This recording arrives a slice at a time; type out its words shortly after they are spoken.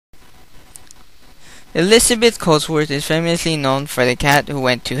Elizabeth Coatsworth is famously known for The Cat Who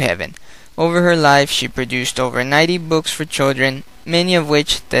Went to Heaven. Over her life, she produced over 90 books for children, many of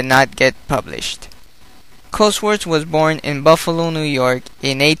which did not get published. Coatsworth was born in Buffalo, New York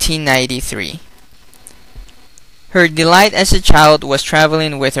in 1893. Her delight as a child was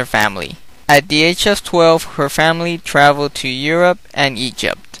traveling with her family. At the age of 12, her family traveled to Europe and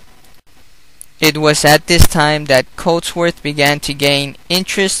Egypt. It was at this time that Coatsworth began to gain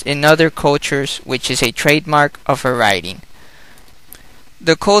interest in other cultures, which is a trademark of her writing.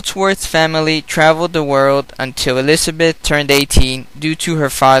 The Coatsworth family traveled the world until Elizabeth turned 18 due to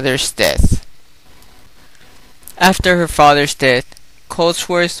her father's death. After her father's death,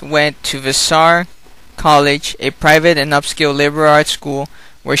 Coatsworth went to Vassar College, a private and upscale liberal arts school,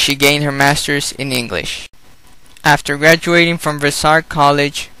 where she gained her master's in English. After graduating from Vassar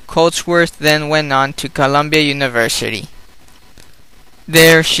College, Coatsworth then went on to Columbia University.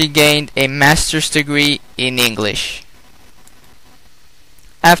 There she gained a master's degree in English.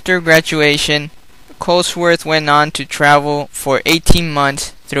 After graduation, Coatsworth went on to travel for 18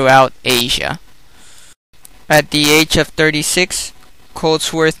 months throughout Asia. At the age of 36,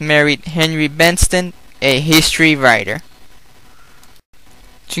 Coatsworth married Henry Benston, a history writer.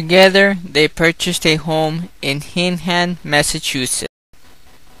 Together, they purchased a home in Hingham, Massachusetts,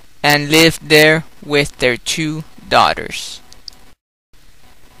 and lived there with their 2 daughters.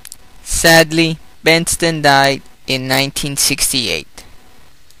 Sadly, Benston died in 1968.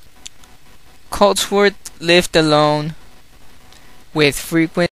 Coatsworth lived alone with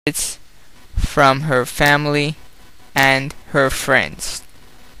frequent visits from her family and her friends.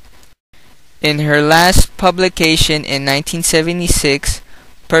 In her last publication in 1976,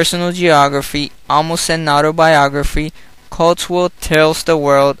 Personal Geography, almost an autobiography, Coatsworth tells the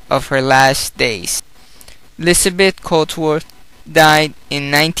world of her last days. Elizabeth Coatsworth died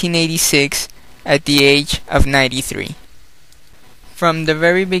in 1986 at the age of 93. From the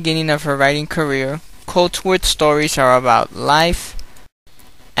very beginning of her writing career, Coatsworth's stories are about life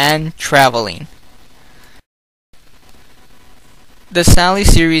and traveling. The Sally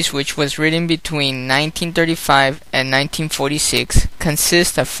series, which was written between 1935 and 1946,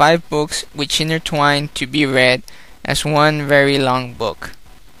 consists of 5 books which intertwine to be read as one very long book.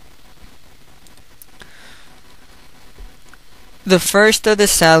 The first of the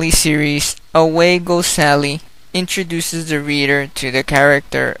Sally series, Away Goes Sally, introduces the reader to the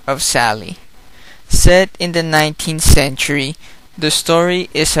character of Sally. Set in the 19th century, the story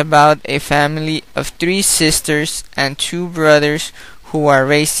is about a family of 3 sisters and 2 brothers who are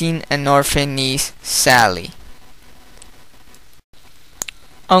raising an orphan niece, Sally.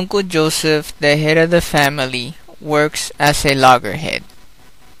 Uncle Joseph, the head of the family, works as a loggerhead.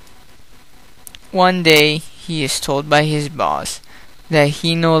 One day, he is told by his boss that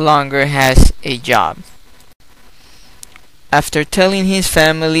he no longer has a job. After telling his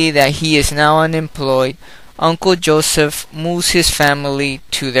family that he is now unemployed, Uncle Joseph moves his family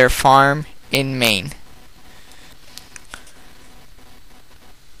to their farm in Maine.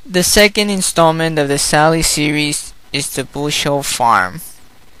 The second installment of the Sally series is The Bushel Farm.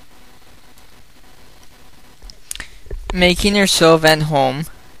 Making herself at home,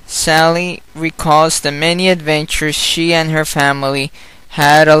 Sally recalls the many adventures she and her family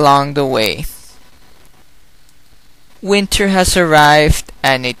had along the way. Winter has arrived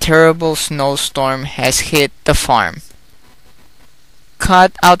and a terrible snowstorm has hit the farm.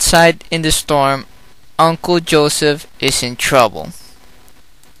 Caught outside in the storm, Uncle Joseph is in trouble.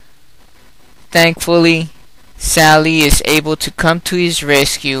 Thankfully, Sally is able to come to his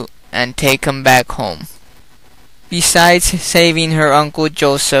rescue and take him back home. Besides saving her Uncle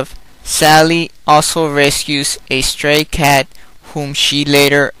Joseph, Sally also rescues a stray cat whom she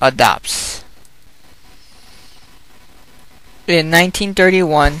later adopts. In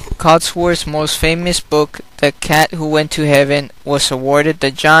 1931, Coatsworth's most famous book, The Cat Who Went to Heaven, was awarded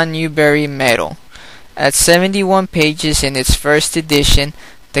the John Newbery Medal. At 71 pages in its first edition,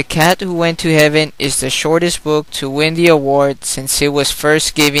 The Cat Who Went to Heaven is the shortest book to win the award since it was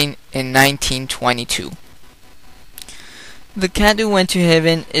first given in 1922. The Cat Who Went to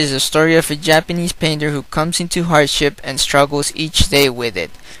Heaven is the story of a Japanese painter who comes into hardship and struggles each day with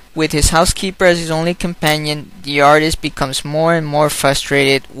it. With his housekeeper as his only companion, the artist becomes more and more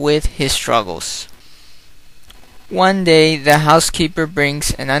frustrated with his struggles. One day, the housekeeper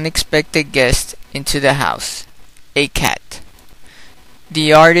brings an unexpected guest into the house, a cat.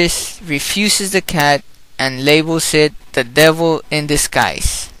 The artist refuses the cat and labels it the devil in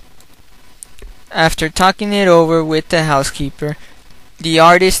disguise. After talking it over with the housekeeper, the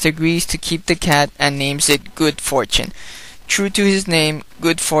artist agrees to keep the cat and names it Good Fortune. True to his name,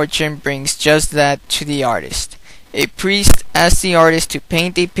 good fortune brings just that to the artist. A priest asked the artist to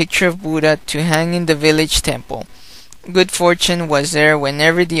paint a picture of Buddha to hang in the village temple. Good fortune was there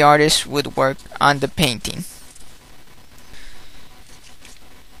whenever the artist would work on the painting.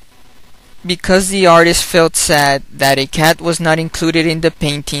 Because the artist felt sad that a cat was not included in the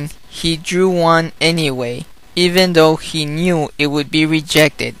painting, he drew one anyway, even though he knew it would be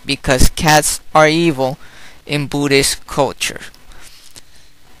rejected because cats are evil in Buddhist culture.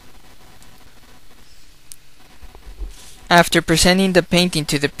 After presenting the painting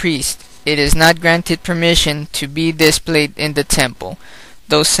to the priest, it is not granted permission to be displayed in the temple.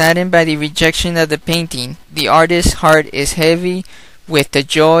 Though saddened by the rejection of the painting, the artist's heart is heavy with the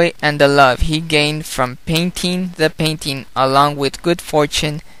joy and the love he gained from painting the painting along with good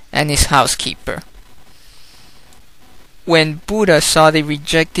fortune and his housekeeper. When Buddha saw the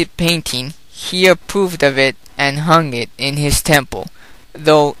rejected painting, he approved of it and hung it in his temple,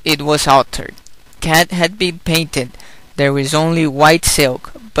 though it was altered. Cat had been painted, there was only white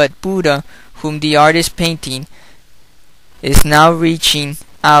silk, but Buddha, whom the artist painting, is now reaching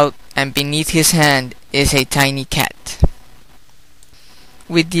out, and beneath his hand is a tiny cat.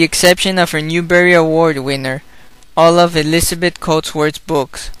 With the exception of her Newbery Award winner, all of Elizabeth Coatsworth's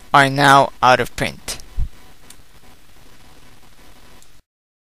books are now out of print.